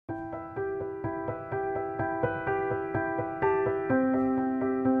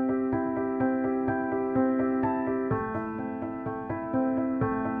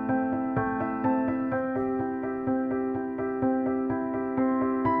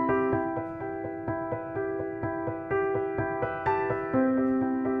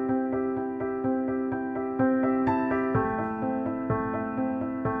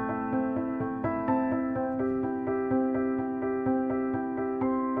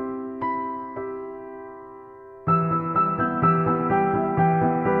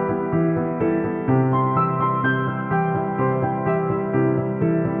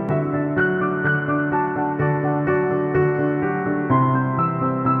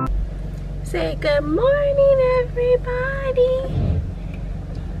Say good morning, everybody.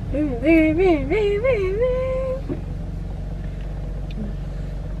 Beep beep.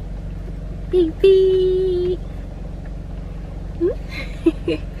 Beep beep.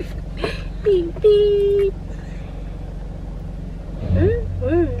 Beep beep.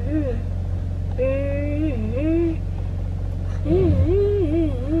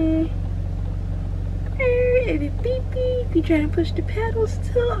 You trying to push the pedals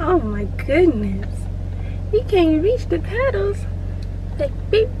too? Oh my goodness. You can't reach the pedals. Like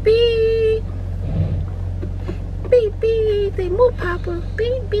beep beep. Beep beep. They move, Papa.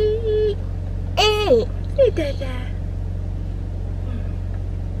 Beep beep. Hey, hey, Dada.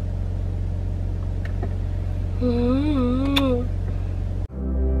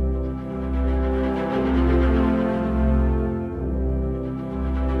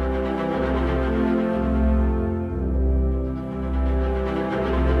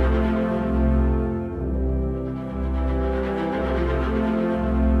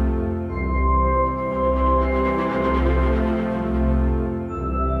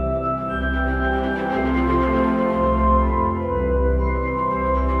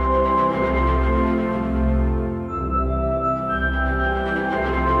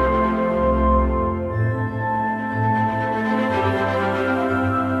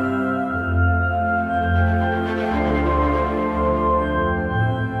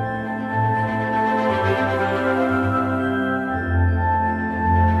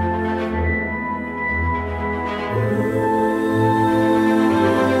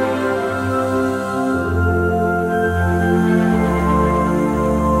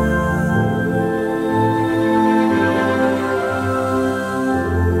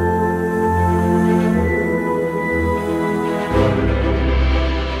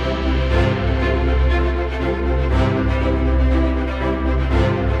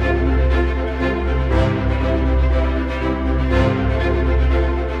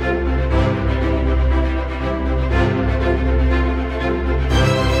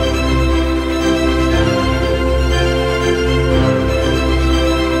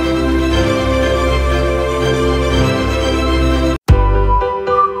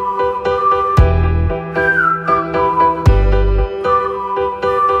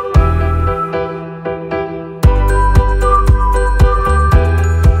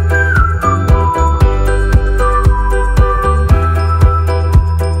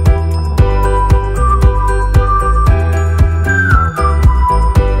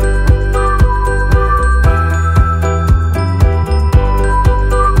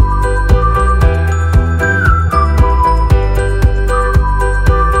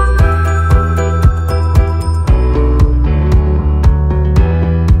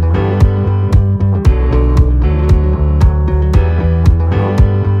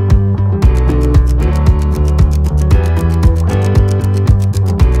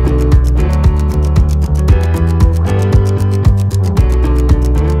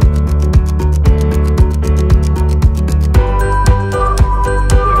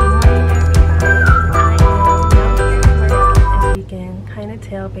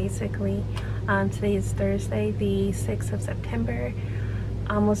 Basically, today is Thursday, the 6th of September.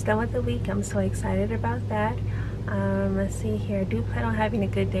 Almost done with the week. I'm so excited about that. Let's see here. I do plan on having a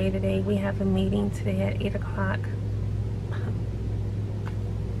good day today. We have a meeting today at 8 o'clock.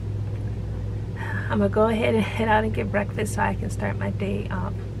 I'm gonna go ahead and head out and get breakfast so I can start my day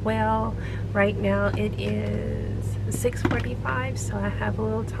off well. Right now it is 6:45, so I have a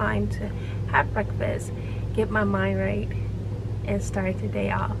little time to have breakfast, get my mind right, and start the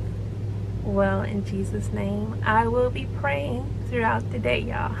day off well in Jesus' name. I will be praying throughout the day,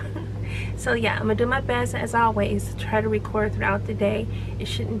 y'all. So yeah, I'm gonna do my best as always to try to record throughout the day. It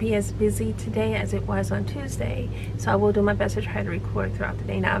shouldn't be as busy today as it was on Tuesday, so I will do my best to try to record throughout the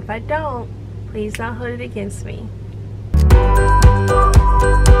day. Now if I don't, please don't hold it against me.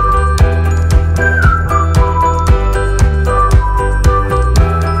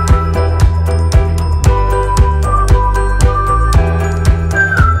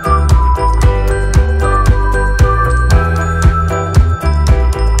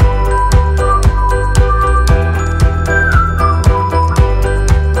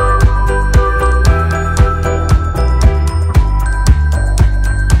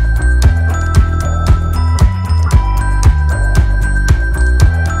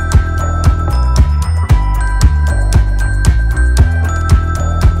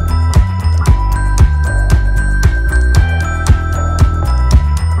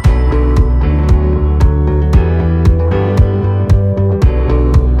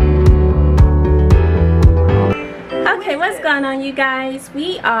 you guys,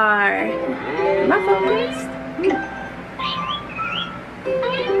 we are, am I focused?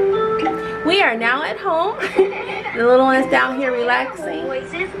 We are now at home. The little one's down here relaxing.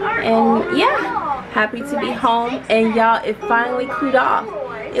 And yeah, happy to be home. And y'all, it finally cooled off.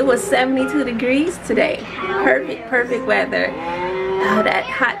 It was 72 degrees today. Perfect weather. That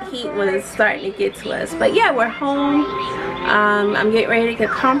hot heat was starting to get to us. But yeah, we're home. I'm getting ready to get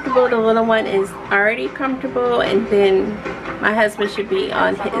comfortable. The little one is already comfortable, and then my husband should be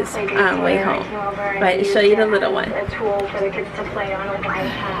on his way home. But I'll show you the little one. A tool for the kids to play on with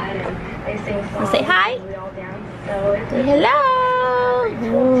iPad, and they sing songs. Say hi. Say hello.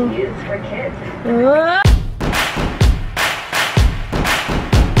 Tool to use for kids.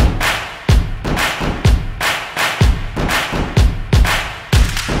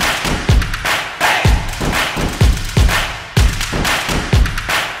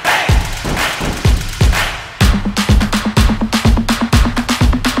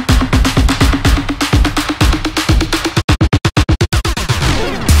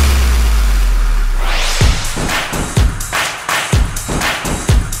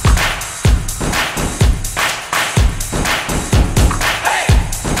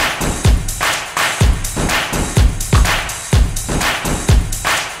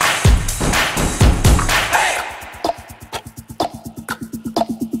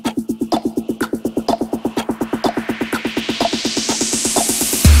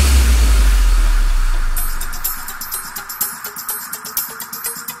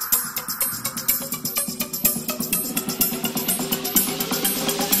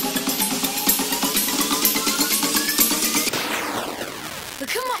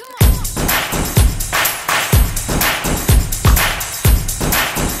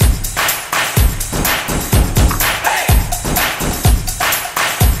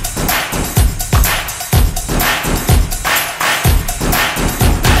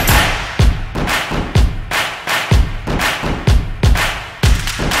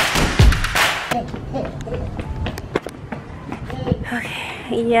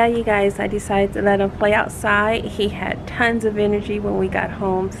 Yeah, you guys, I decided to let him play outside. He had tons of energy when we got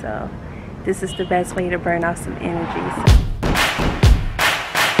home, so this is the best way to burn off some energy. So.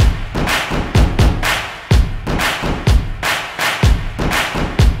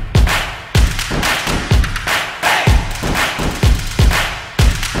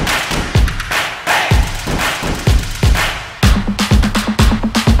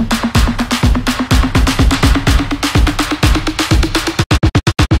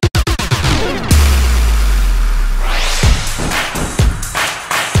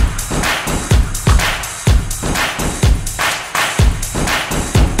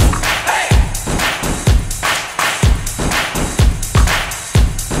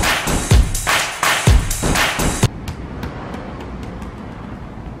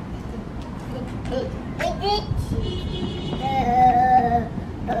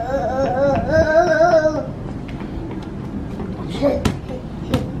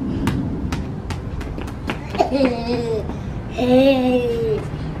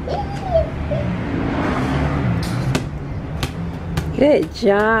 Good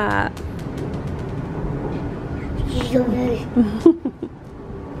job.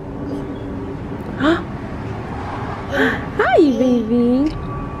 Hi, baby.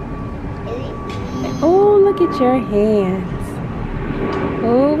 Oh, look at your hands.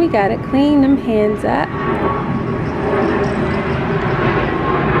 Oh, we gotta clean them hands up.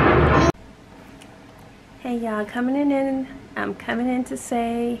 Hey y'all, I'm coming in to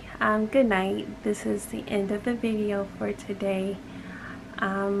say good night. This is the end of the video for today.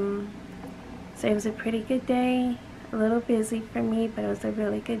 So it was a pretty good day, a little busy for me, but it was a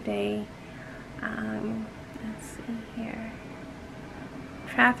really good day. Let's see here.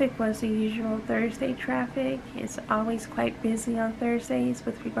 Traffic was the usual Thursday traffic. It's always quite busy on Thursdays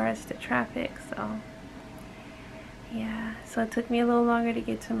with regards to traffic, so yeah. So it took me a little longer to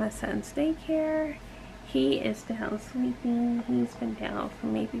get to my son's daycare. He is down sleeping. He's been down for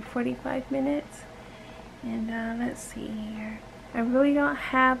maybe 45 minutes. And let's see here. I really don't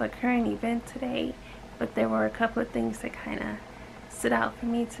have a current event today, but there were a couple of things that kind of stood out for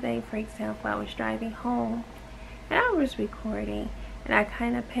me today. For example, I was driving home and I was recording, and I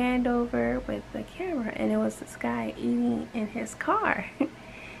kind of panned over with the camera, and it was this guy eating in his car.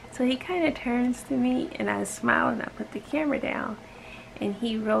 So he kind of turns to me, and I smile and I put the camera down, and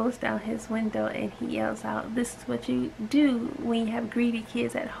he rolls down his window and he yells out, "This is what you do when you have greedy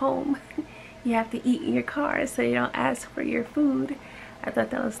kids at home. You have to eat in your car so you don't ask for your food." I thought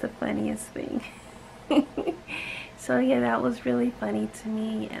that was the funniest thing. So yeah, that was really funny to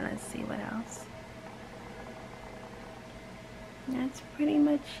me. And let's see what else. That's pretty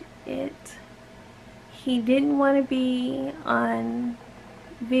much it. He didn't want to be on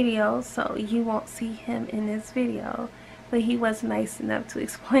video, so you won't see him in this video, but he was nice enough to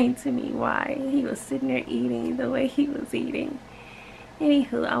explain to me why he was sitting there eating the way he was eating.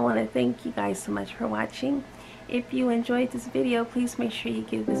 Anywho, I want to thank you guys so much for watching. If you enjoyed this video, please make sure you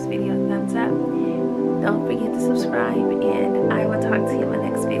give this video a thumbs up. Don't forget to subscribe, and I will talk to you in my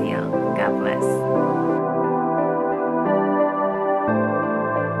next video. God bless.